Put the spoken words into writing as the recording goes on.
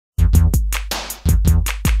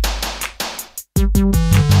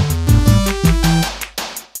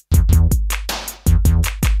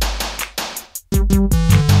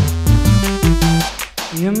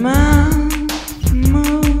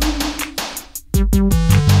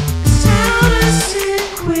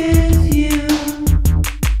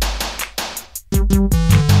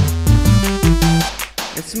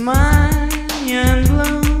It's mine and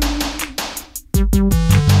bloom.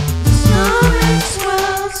 The stomach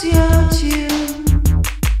swells your tune.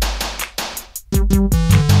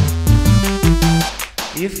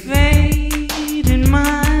 You fade in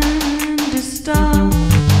mind distort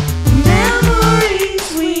memories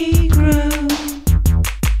we grew.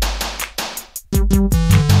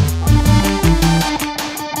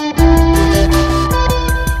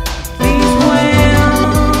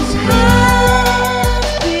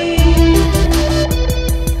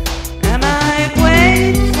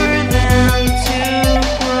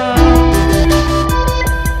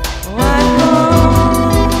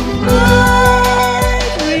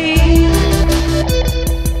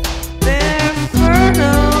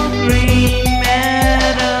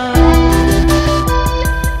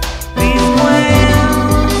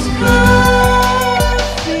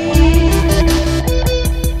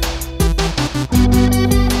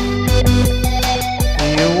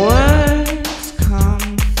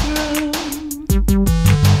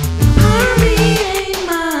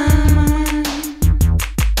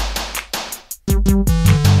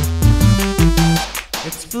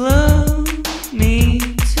 It's blown me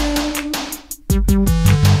to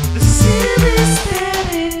the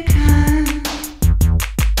synesthetic kind.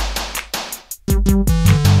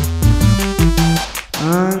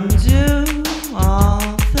 Undo all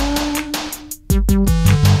the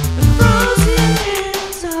frozen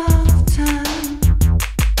hands of time.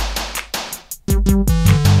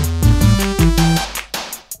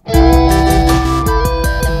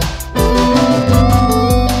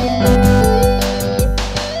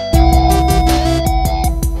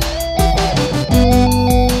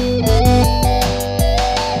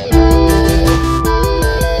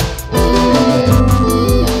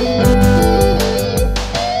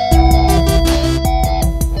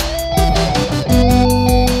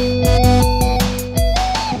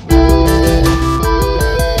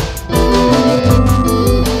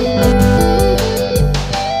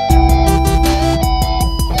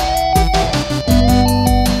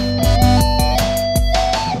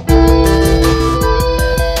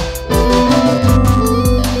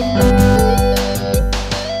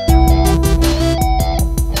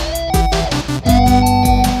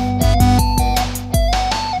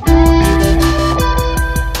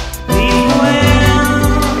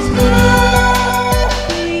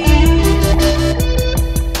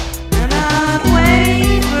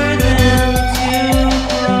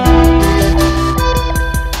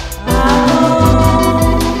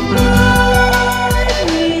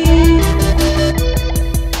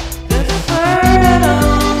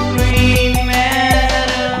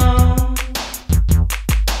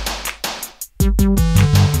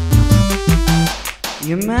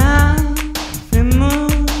 Your mouth and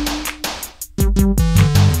moon,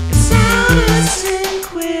 it's out of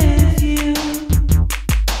sync with you.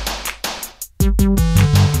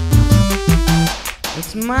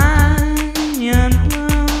 It's mine and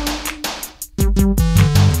bloom.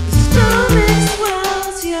 The stomach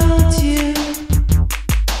swells your tune.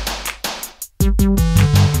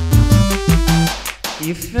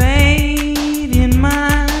 You fade in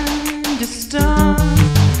mind, distort